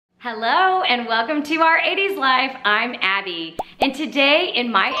Hello and welcome to our 80s Life. I'm Abby, and today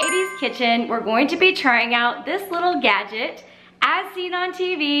in my 80s kitchen we're going to be trying out this little gadget as seen on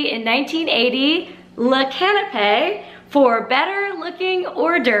TV in 1980, Le Canape, for better looking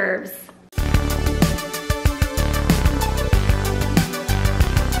hors d'oeuvres.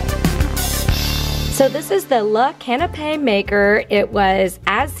 So this is the Le Canape Maker. It was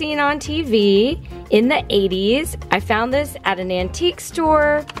as seen on TV in the 80s. I found this at an antique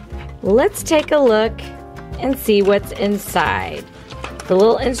store. Let's take a look and see what's inside. The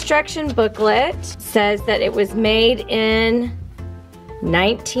little instruction booklet says that it was made in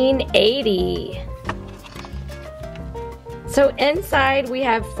 1980. So inside we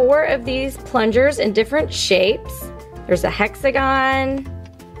have 4 of these plungers in different shapes. There's a hexagon,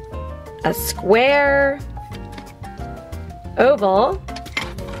 a square, oval,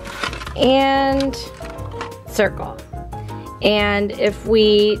 and circle. And if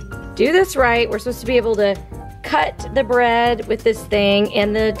we do this right, we're supposed to be able to cut the bread with this thing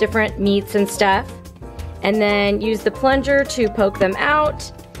and the different meats and stuff, and then use the plunger to poke them out,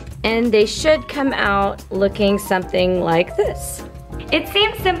 and they should come out looking something like this. It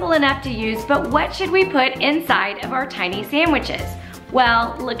seems simple enough to use, but what should we put inside of our tiny sandwiches?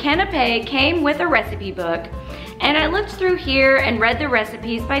 Well, Le Canape came with a recipe book, and I looked through here and read the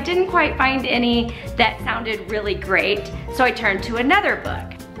recipes, but I didn't quite find any that sounded really great, so I turned to another book.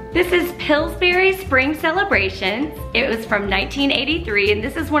 This is Pillsbury Spring Celebrations. It was from 1983, and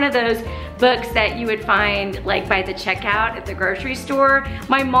this is one of those books that you would find like by the checkout at the grocery store.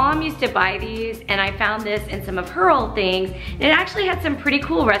 My mom used to buy these, and I found this in some of her old things. It actually had some pretty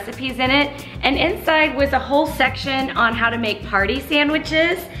cool recipes in it, and inside was a whole section on how to make party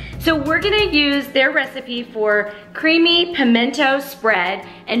sandwiches. So we're gonna use their recipe for creamy pimento spread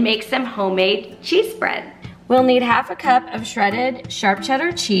and make some homemade cheese spread. We'll need half a cup of shredded sharp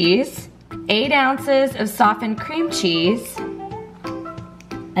cheddar cheese, 8 ounces of softened cream cheese,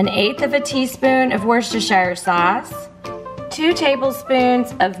 1/8 of a teaspoon of Worcestershire sauce, 2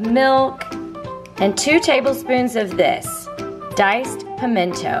 tablespoons of milk, and 2 tablespoons of this, diced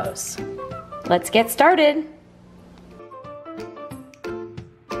pimentos. Let's get started.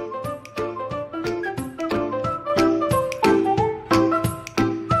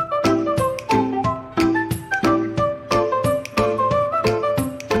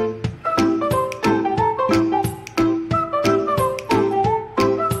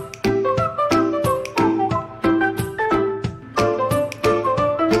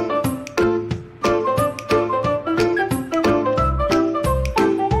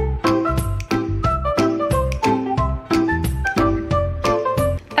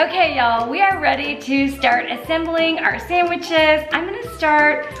 Okay, y'all, we are ready to start assembling our sandwiches. I'm gonna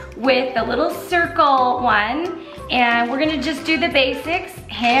start with the little circle one, and we're gonna just do the basics,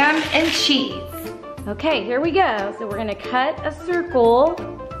 ham and cheese. Okay, here we go. So we're gonna cut a circle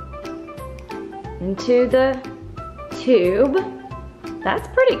into the tube. That's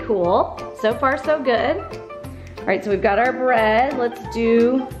pretty cool. So far, so good. All right, so we've got our bread. Let's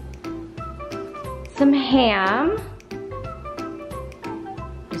do some ham.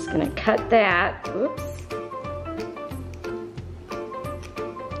 Gonna cut that. Oops.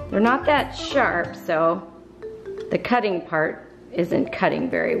 They're not that sharp, so the cutting part isn't cutting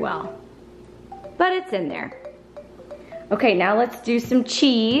very well, but it's in there. Okay, now let's do some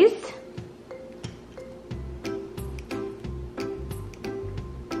cheese.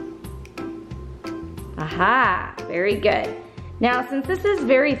 Aha, very good. Now, since this is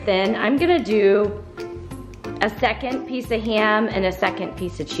very thin, I'm gonna do a second piece of ham and a second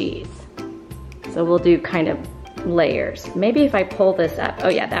piece of cheese. So we'll do kind of layers. Maybe if I pull this up, oh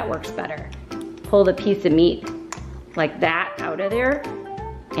yeah, that works better. Pull the piece of meat like that out of there,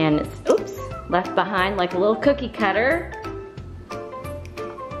 and it's, oops, left behind like a little cookie cutter.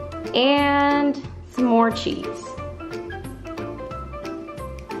 And some more cheese.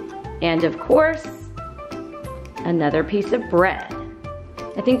 And of course, another piece of bread.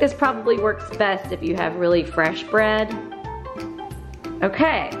 I think this probably works best if you have really fresh bread.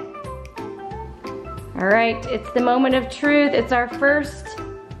 Okay. All right, it's the moment of truth. It's our first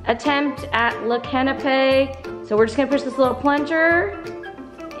attempt at Le Canape. So we're just gonna push this little plunger,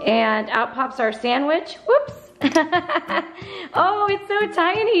 and out pops our sandwich. Whoops. Oh, it's so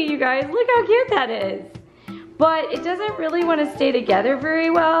tiny, you guys. Look how cute that is. But it doesn't really wanna stay together very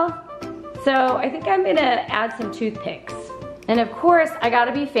well. So I think I'm gonna add some toothpicks. And of course, I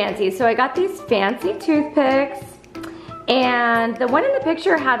gotta be fancy. So I got these fancy toothpicks, and the one in the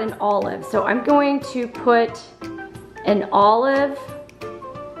picture had an olive. So I'm going to put an olive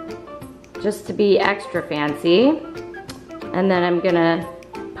just to be extra fancy. And then I'm gonna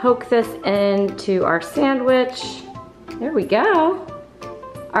poke this into our sandwich. There we go.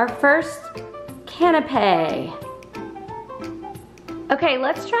 Our first canape. Okay,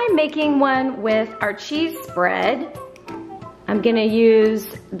 let's try making one with our cheese spread. I'm gonna use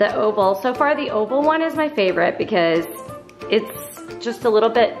the oval. So far the oval one is my favorite because it's just a little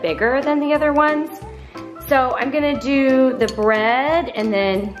bit bigger than the other ones. So I'm gonna do the bread and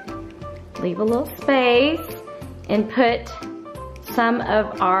then leave a little space and put some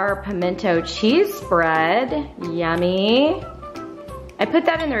of our pimento cheese spread. Yummy. I put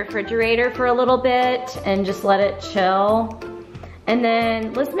that in the refrigerator for a little bit and just let it chill. And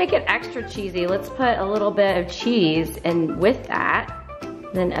then let's make it extra cheesy. Let's put a little bit of cheese in with that.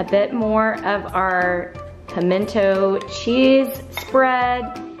 Then a bit more of our pimento cheese spread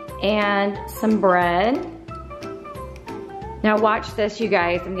and some bread. Now watch this, you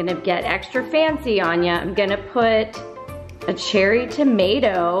guys. I'm gonna get extra fancy on ya. I'm gonna put a cherry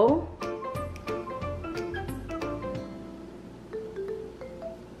tomato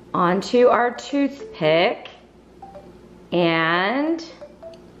onto our toothpick. And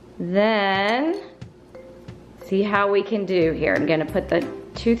then, see how we can do here. I'm gonna put the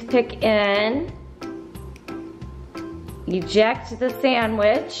toothpick in, eject the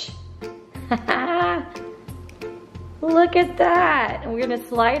sandwich. Look at that. And we're gonna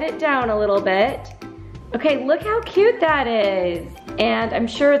slide it down a little bit. Okay, look how cute that is. And I'm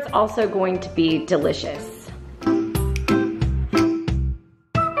sure it's also going to be delicious.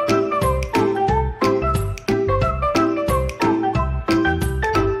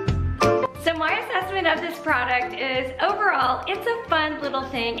 Product is overall, it's a fun little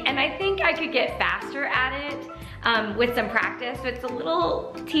thing, and I think I could get faster at it with some practice. So it's a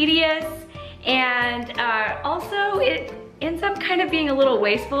little tedious, and also it ends up kind of being a little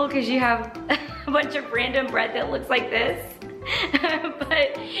wasteful because you have a bunch of random bread that looks like this.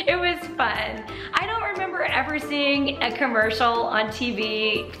 But it was fun. I don't remember ever seeing a commercial on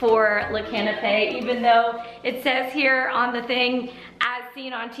TV for Le Canape, even though it says here on the thing, as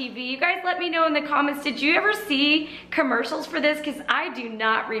seen on TV. You guys let me know in the comments, did you ever see commercials for this? Because I do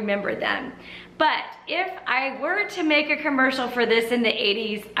not remember them. But if I were to make a commercial for this in the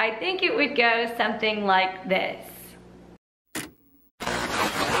 80s, I think it would go something like this.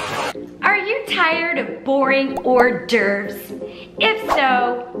 Are you tired of boring hors d'oeuvres? If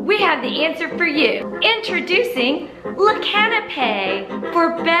so, we have the answer for you. Introducing Le Canape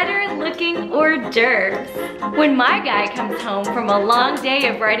for better looking hors d'oeuvres. When my guy comes home from a long day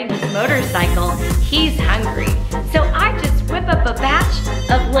of riding his motorcycle, he's hungry. So I just whip up a batch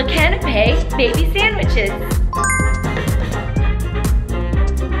of Le Canape baby sandwiches.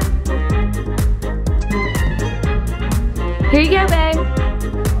 Here you go, babe.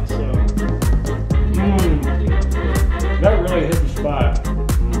 That really hit the spot.